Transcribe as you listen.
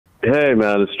Hey,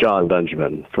 man, it's Jon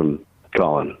Benjamin from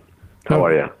Colin. How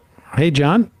are you? Hey,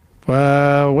 John.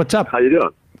 What's up? How you doing?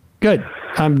 Good.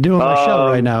 I'm doing my show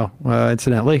right now,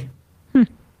 incidentally.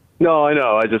 No, I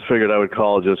know. I just figured I would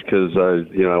call just because, I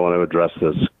want to address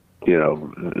this.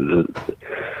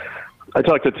 I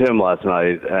talked to Tim last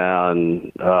night,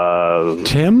 and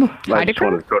Tim? I just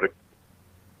wanted to go to.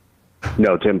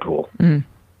 No, Tim Pool.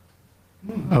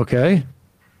 Okay.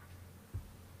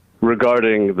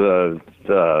 Regarding the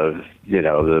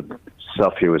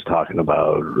stuff he was talking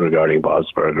about regarding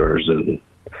Bob's Burgers, and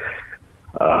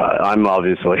I'm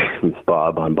obviously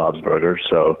Bob on Bob's Burgers,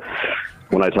 so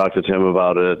when I talked to Tim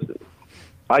about it,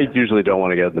 I usually don't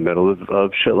want to get in the middle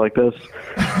of shit like this.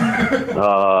 And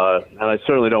I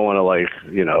certainly don't want to,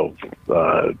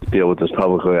 deal with this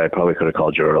publicly. I probably could have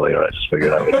called you earlier. I just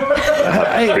figured I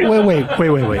would. Wait.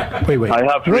 I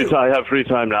have free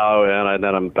time now, and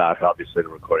then I'm back, obviously, to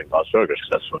recording Bob's Burgers,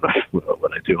 because that's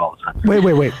what I do all the time. Wait.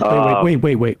 What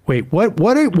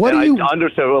are you? I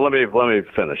understand. Well, let me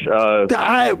finish.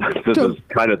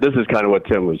 This is kind of what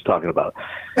Tim was talking about.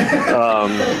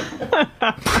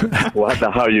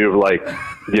 How you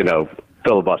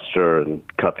filibuster and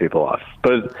cut people off.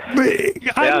 But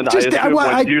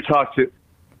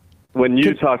when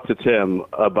you talked to Tim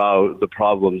about the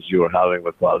problems you were having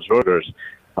with Bob's Burgers,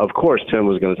 of course Tim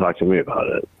was going to talk to me about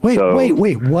it. Wait,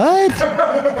 what?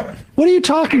 What are you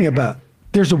talking about?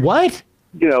 There's a what?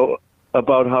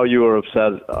 About how you were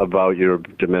upset about your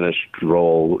diminished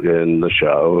role in the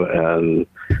show, and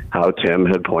how Tim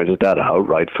had pointed that out,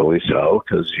 rightfully so,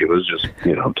 because he was just,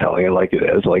 telling it like it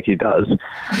is, like he does.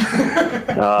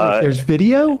 There's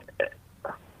video?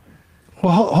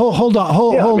 Well, hold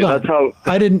on. That's how,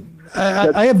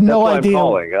 I have no idea.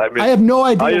 I have no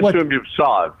idea. I assume you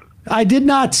saw it. I did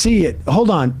not see it. Hold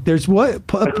on. There's what?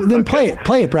 Then play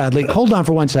it, Bradley. Hold on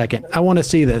for 1 second. I want to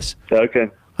see this. Okay.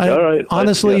 All right.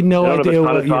 Honestly, no idea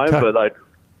what you're talking.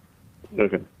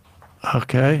 Okay.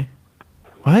 Okay.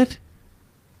 What?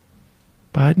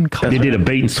 Biden. They did a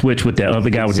bait and switch with that other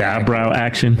guy with the eyebrow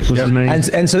action. What's his name?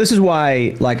 And so this is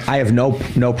why, I have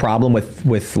no problem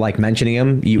with mentioning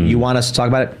him. You want us to talk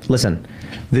about it? Listen,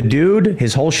 the dude,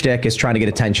 his whole shtick is trying to get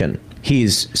attention.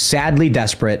 He's sadly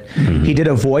desperate. He did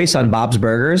a voice on Bob's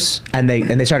Burgers, and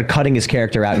they started cutting his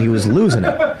character out, and he was losing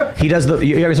it. He does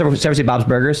you ever see Bob's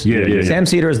Burgers? Yeah. Sam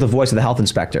Seder is the voice of the health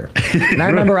inspector. And I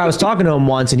remember I was talking to him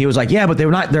once, and he was like, "Yeah, but they're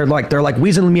like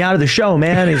weaseling me out of the show,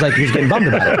 man." He's getting bummed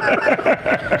about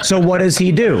it. So what does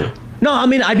he do? No, I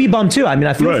mean, I'd be bummed too. I mean,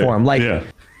 I feel for him.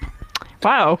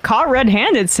 Wow, caught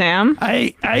red-handed, Sam.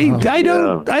 I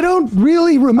don't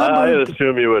really remember. I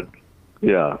assume you would.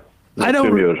 Yeah. I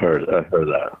assume you had heard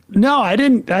that. No, I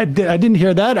didn't. I didn't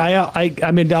hear that.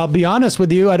 I mean, I'll be honest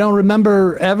with you. I don't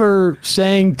remember ever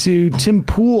saying to Tim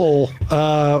Pool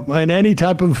in any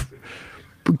type of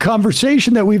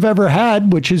conversation that we've ever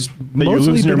had, which has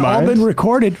mostly been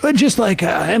recorded, but just like,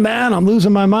 hey man, I'm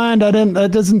losing my mind.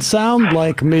 That doesn't sound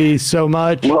like me so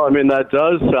much. Well, I mean, that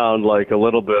does sound like a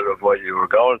little bit of what you were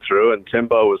going through, and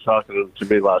Timbo was talking to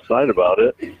me last night about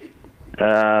it.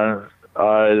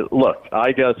 Look,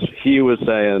 I guess he was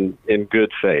saying in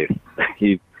good faith.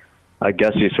 I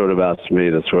guess he sort of asked me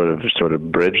to sort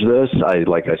of bridge this.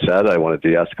 Like I said, I want to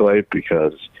de-escalate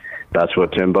because that's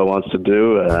what Timbo wants to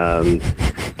do, and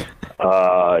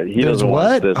he doesn't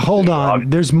want this. Hold on.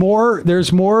 There's more.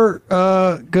 There's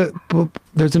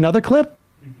another clip.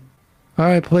 All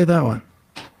right, play that one.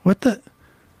 What the?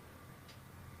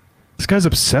 This guy's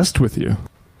obsessed with you.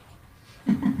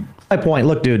 My point.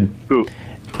 Look, dude. Who?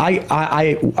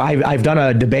 I've done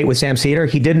a debate with Sam Seder.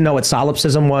 He didn't know what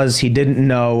solipsism was. He didn't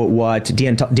know what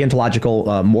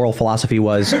deontological moral philosophy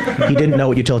was. He didn't know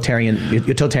what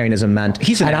utilitarianism meant.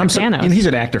 He's an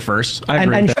actor first. I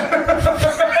agree with that.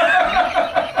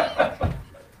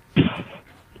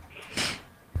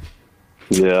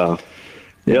 Yeah,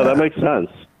 that makes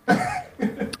sense.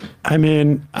 I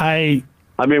mean,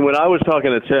 when I was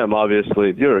talking to Tim,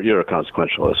 obviously you're a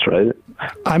consequentialist, right?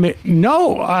 I mean,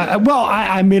 no.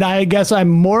 I mean, I guess I'm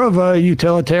more of a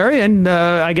utilitarian.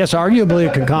 I guess arguably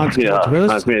a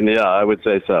consequentialist. I would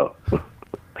say so.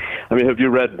 I mean, have you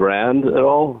read Brand at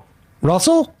all?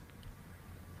 Russell?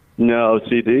 No,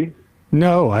 CD?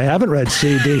 No, I haven't read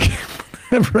CD.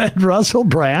 I've read Russell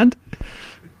Brand.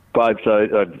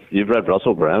 You've read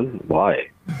Russell Brand? Why?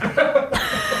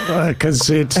 Because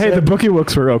it's the bookie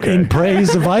books were okay. In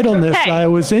praise of idleness, I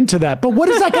was into that. But what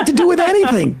does that got to do with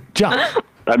anything, John?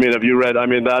 I mean, have you read? I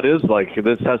mean, that is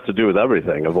this has to do with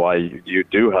everything of why you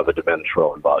do have a diminished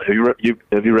role in body.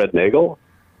 Have you read Nagel?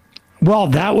 Well,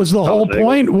 that was the whole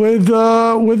point with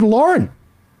Lauren.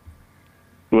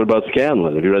 What about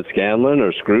Scanlon? Have you read Scanlon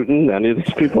or Scruton? Any of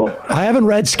these people? I haven't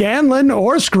read Scanlon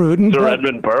or Scruton. Sir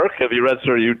Edmund Burke? Have you read,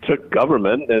 sir? You took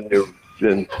government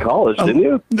in college, didn't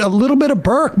you? A little bit of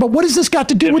Burke, but what has this got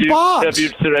to do with Bob's?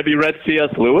 Have you read C.S.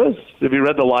 Lewis? Have you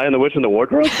read The Lion, the Witch, and the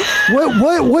Wardrobe?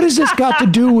 What has this got to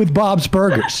do with Bob's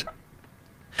Burgers?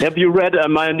 Have you read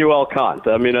Immanuel Kant?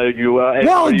 I mean,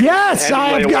 yes,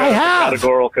 I have.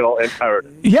 Categorical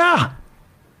imperative. Yeah.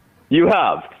 You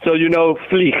have. So you know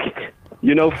Pflicht.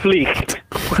 You know Pflicht.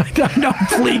 I know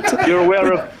Pflicht. You're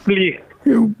aware of Pflicht.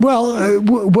 Well,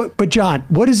 but John,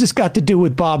 what has this got to do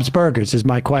with Bob's Burgers is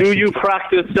my question. Do you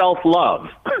practice self-love?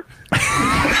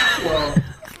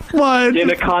 What?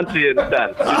 In a Kantian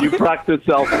sense. Do you practice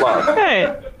self-love?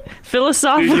 Hey,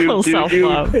 philosophical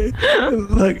self-love.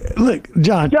 Look,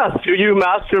 John. Yes, do you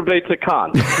masturbate to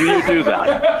Kant? Do you do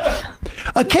that?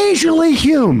 Occasionally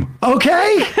Hume,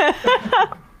 okay?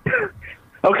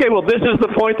 Okay, well, this is the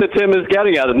point that Tim is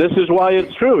getting at, and this is why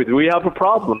it's true. We have a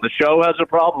problem. The show has a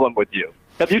problem with you.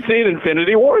 Have you seen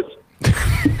Infinity Wars?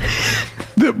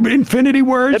 The Infinity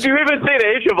Wars? Have you even seen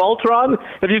Age of Ultron?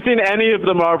 Have you seen any of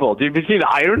the Marvel? Have you seen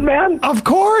Iron Man? Of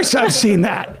course I've seen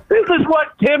that. This is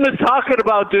what Tim is talking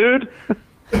about, dude.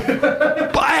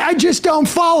 I just don't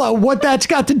follow what that's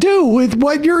got to do with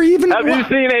what you're even... Have you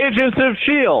seen Agents of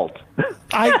S.H.I.E.L.D.?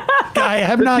 I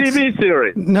have not... The TV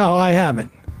series. No, I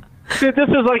haven't. See, this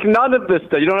is like none of this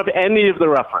stuff. You don't have any of the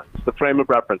reference, the frame of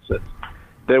references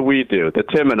that we do, that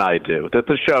Tim and I do, that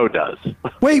the show does.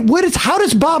 Wait, how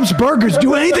does Bob's Burgers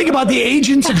do anything about the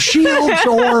Agents of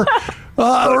S.H.I.E.L.D.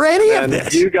 or any of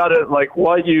this? You got to,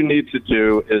 what you need to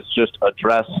do is just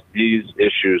address these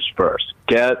issues first.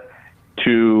 Get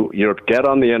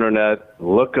on the internet,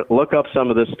 look up some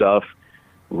of this stuff,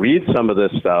 read some of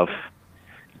this stuff,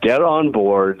 get on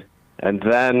board. And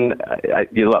then,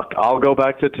 look, I'll go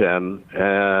back to Tim,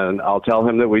 and I'll tell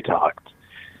him that we talked.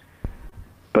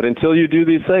 But until you do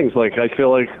these things, I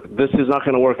feel like this is not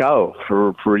going to work out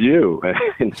for you.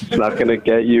 It's not going to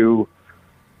get you.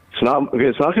 It's not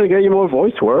going to get you more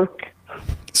voice work.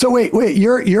 So wait.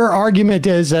 Your argument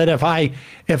is that if I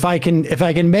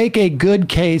can make a good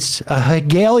case, a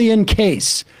Hegelian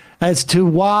case, as to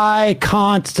why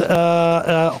Kant's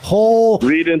whole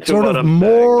sort of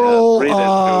moral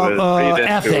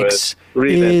ethics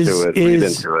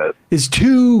is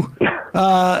too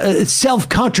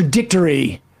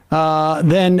self-contradictory,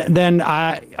 then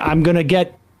I'm going to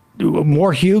get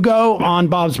more Hugo on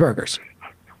Bob's Burgers.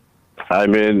 I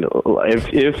mean,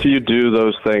 if you do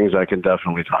those things, I can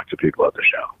definitely talk to people at the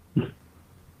show.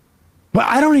 But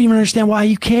I don't even understand why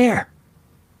you care.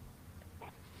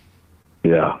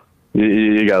 Yeah.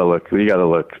 You gotta look. You gotta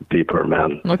look deeper,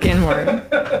 man. Look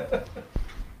inward.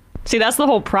 See, that's the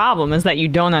whole problem, is that you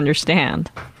don't understand.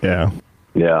 Yeah.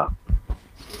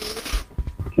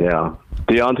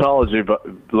 Deontology, but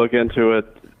look into it.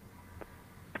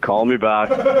 Call me back,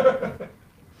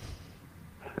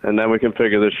 and then we can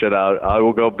figure this shit out.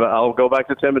 I'll go back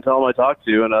to Tim and tell him I talked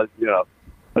to you, and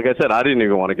like I said, I didn't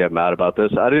even want to get mad about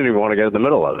this. I didn't even want to get in the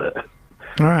middle of it.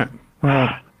 All right. Well.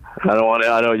 I don't want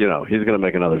to. He's going to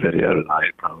make another video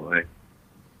tonight, probably.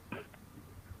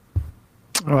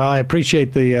 Well, I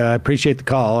appreciate the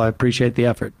call. I appreciate the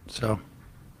effort. So.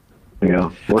 Yeah.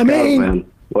 Look out, man.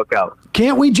 Look out.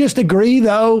 Can't we just agree,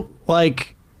 though?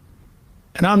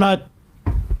 And I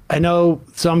know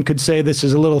some could say this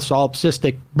is a little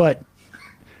solipsistic, but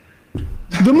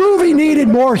the movie needed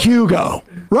more Hugo,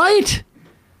 right?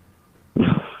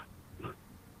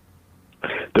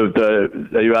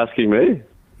 Are you asking me?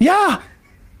 Yeah,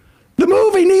 the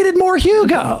movie needed more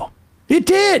Hugo. It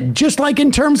did, just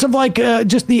in terms of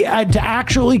to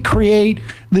actually create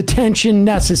the tension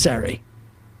necessary.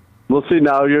 Well, see,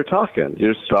 now you're talking.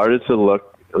 You started to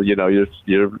look.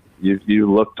 You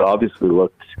obviously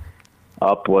looked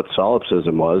up what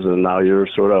solipsism was, and now you're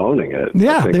sort of owning it.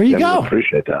 Yeah, there you go.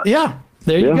 Appreciate that. Yeah,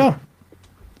 there you go.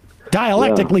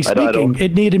 Dialectically speaking,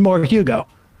 it needed more Hugo.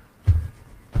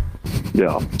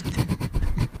 Yeah.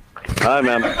 All right,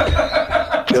 man.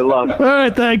 Good luck. All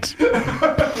right, thanks.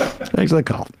 Thanks for the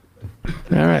call.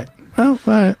 All right. Well,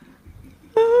 all right.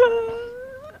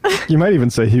 You might even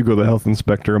say Hugo the health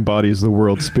inspector embodies the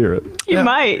world spirit. You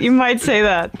might say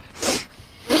that.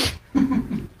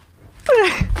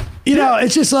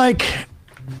 It's just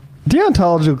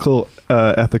deontological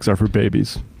ethics are for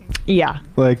babies. Yeah.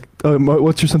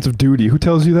 What's your sense of duty? Who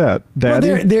tells you that? Daddy?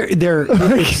 Well,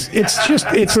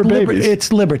 it's for babies. It's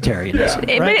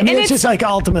libertarianism, right? It's just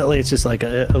ultimately, it's just the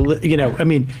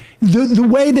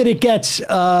way that it gets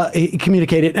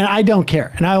communicated, and I don't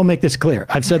care, and I will make this clear.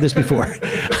 I've said this before.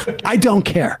 I don't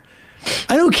care.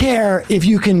 I don't care if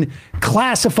you can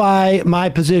classify my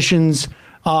positions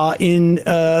in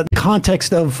the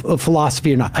context of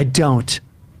philosophy or not. I don't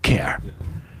care.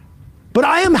 But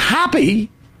I am happy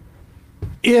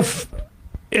if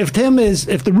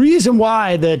the reason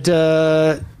why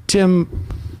that Tim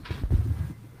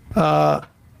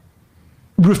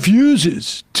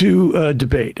refuses to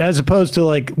debate, as opposed to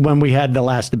like when we had the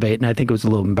last debate, and I think it was a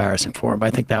little embarrassing for him.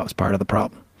 I think that was part of the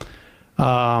problem.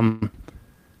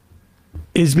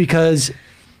 Is because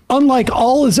unlike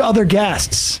all his other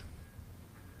guests,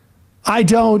 I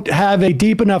don't have a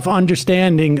deep enough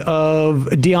understanding of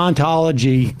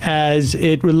deontology as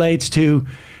it relates to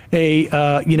a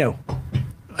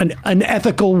an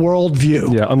ethical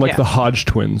worldview. Yeah, unlike the Hodge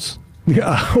twins.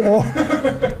 Yeah.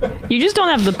 You just don't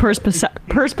have the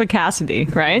perspicacity,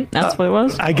 right? That's what it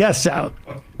was? I guess so.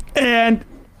 And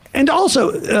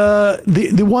also,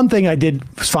 the one thing I did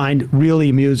find really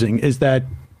amusing is that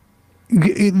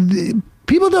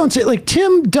people don't say, like,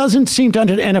 Tim doesn't seem to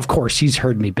understand, and of course he's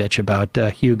heard me bitch about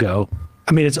Hugo.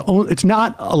 I mean, it's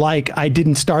not like I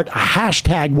didn't start a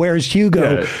hashtag Where's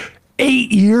Hugo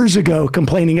 8 years ago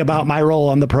complaining about my role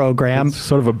on the program. It's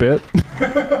sort of a bit.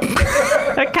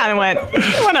 That kind of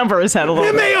went over his head a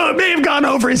little bit. It may have gone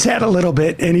over his head a little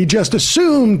bit, and he just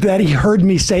assumed that he heard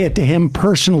me say it to him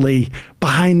personally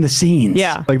behind the scenes.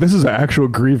 Yeah. Like, this is an actual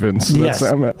grievance. Yes.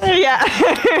 Yeah.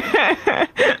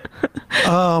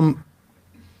 I'm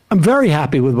very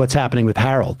happy with what's happening with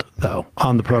Harold, though,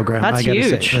 on the program. That's I gotta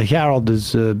huge. Say. Harold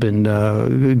has been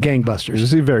gangbusters.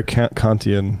 Is he very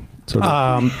Kantian? Sort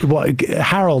of. Well,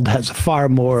 Harold has far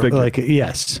more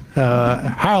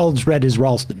Harold's read his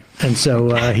Ralston, and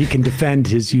so he can defend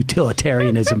his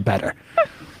utilitarianism better.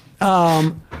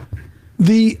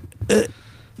 The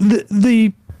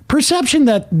perception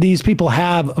that these people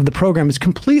have of the program is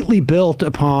completely built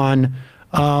upon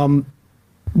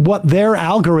what their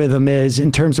algorithm is in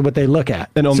terms of what they look at,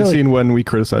 and only seen when we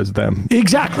criticize them.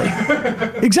 Exactly,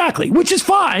 which is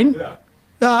fine.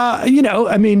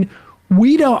 I mean.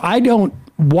 I don't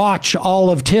watch all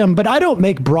of Tim, but I don't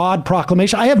make broad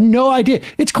proclamation. I have no idea.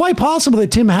 It's quite possible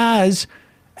that Tim has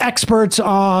experts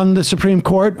on the Supreme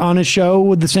Court on his show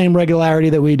with the same regularity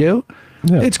that we do.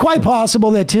 Yeah. It's quite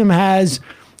possible that Tim has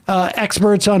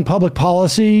experts on public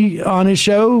policy on his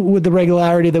show with the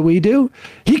regularity that we do.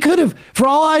 He could have, for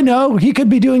all I know, he could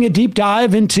be doing a deep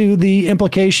dive into the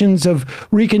implications of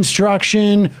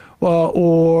Reconstruction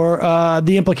or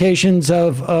the implications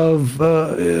of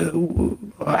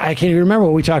I can't even remember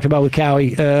what we talked about with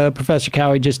Cowie, Professor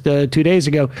Cowie, just 2 days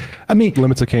ago. I mean,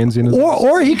 limits of Keynesianism.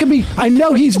 Or he could be. I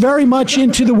know he's very much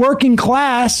into the working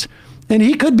class, and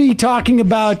he could be talking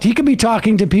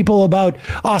to people about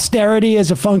austerity as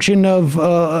a function of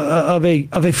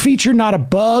a feature, not a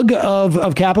bug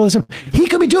of capitalism. He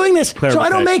could be doing this. So I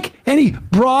don't make any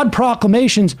broad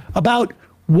proclamations about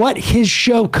what his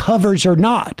show covers or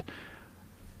not.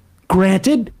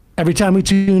 Granted, every time we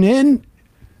tune in,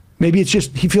 maybe it's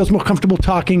just he feels more comfortable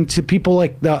talking to people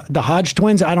like the Hodge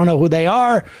twins. I don't know who they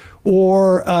are,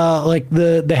 or like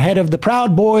the head of the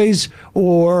Proud Boys,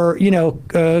 or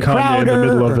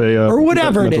Crowder, or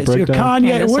whatever it is, or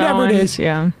Kanye, or whatever it is.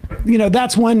 Yeah,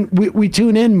 that's when we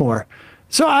tune in more.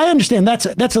 So I understand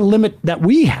that's a limit that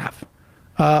we have.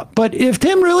 But if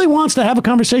Tim really wants to have a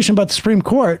conversation about the Supreme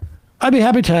Court, I'd be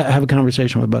happy to have a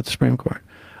conversation about the Supreme Court,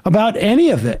 about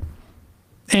any of it.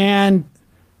 And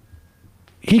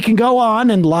he can go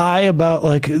on and lie about,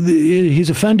 like, he's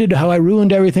offended how I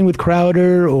ruined everything with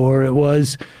Crowder, or it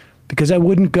was because I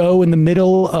wouldn't go in the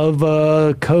middle of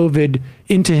COVID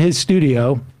into his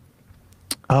studio.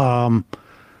 But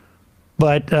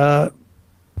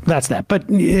that's that. But,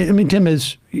 I mean, Tim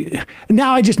is...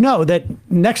 Now I just know that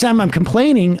next time I'm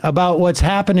complaining about what's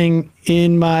happening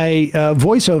in my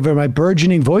my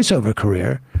burgeoning voiceover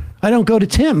career, I don't go to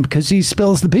Tim because he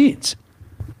spills the beans.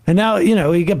 And now,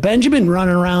 you got Benjamin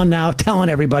running around now telling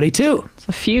everybody too. It's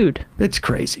a feud. It's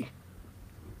crazy.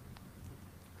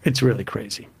 It's really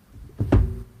crazy.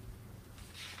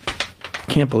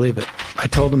 Can't believe it. I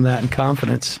told him that in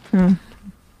confidence.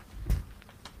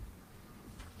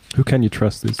 Who can you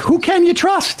trust these days? Who can you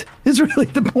trust is really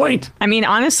the point. I mean,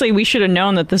 honestly, we should have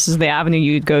known that this is the avenue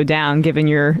you'd go down, given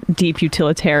your deep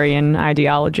utilitarian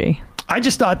ideology. I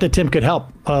just thought that Tim could help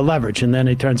leverage, and then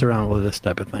he turns around with this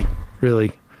type of thing.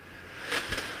 Really,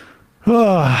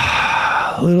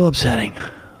 a little upsetting.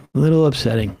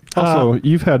 Also,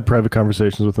 you've had private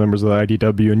conversations with members of the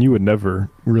IDW, and you would never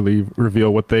really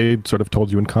reveal what they sort of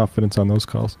told you in confidence on those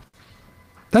calls.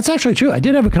 That's actually true. I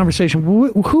did have a conversation.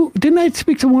 Who didn't I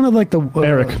speak to one of like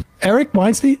the Eric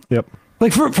Weinstein? Yep.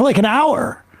 Like for like an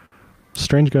hour.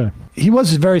 Strange guy. He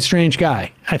was a very strange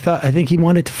guy. I think he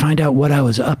wanted to find out what I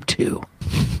was up to.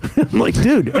 I'm like,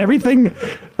 dude, everything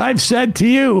I've said to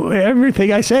you,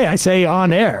 everything I say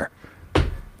on air.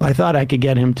 I thought I could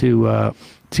get him to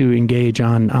engage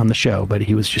on the show, but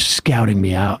he was just scouting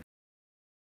me out.